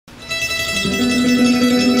I'd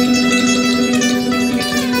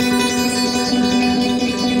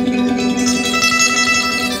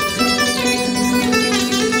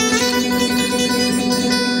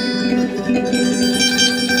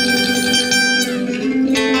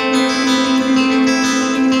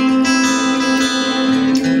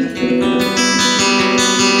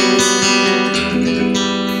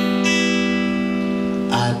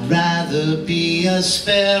rather be a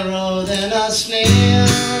sparrow than a snail.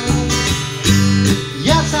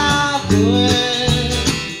 Yes, I would.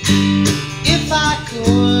 If I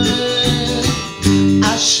could,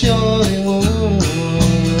 I surely would.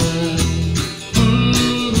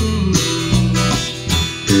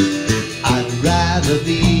 I'd rather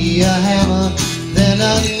be a hammer than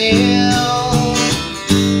a nail.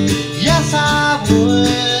 Yes, I would.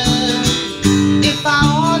 If I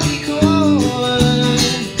only could,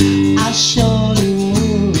 I surely would.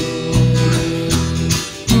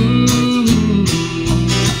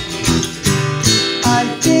 I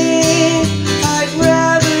think I'd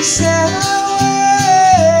rather sail away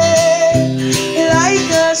like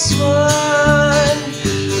a swan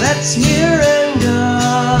that's here and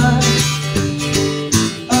gone.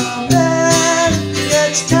 A man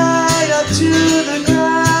gets tied up to the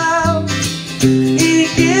ground. He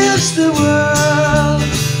gives the world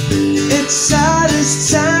its saddest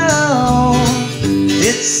sound,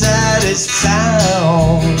 its saddest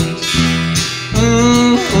sound.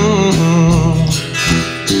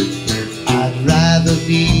 I'd rather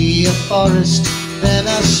be a forest than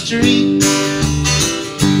a street.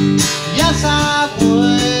 Yes, I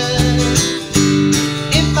would.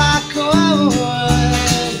 If I could,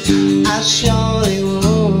 I surely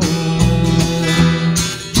would.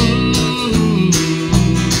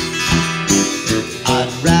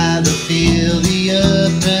 I'd rather feel the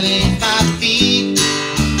earth beneath my feet.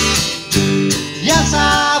 Yes,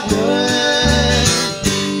 I would.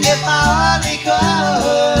 If I only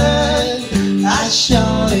could, I surely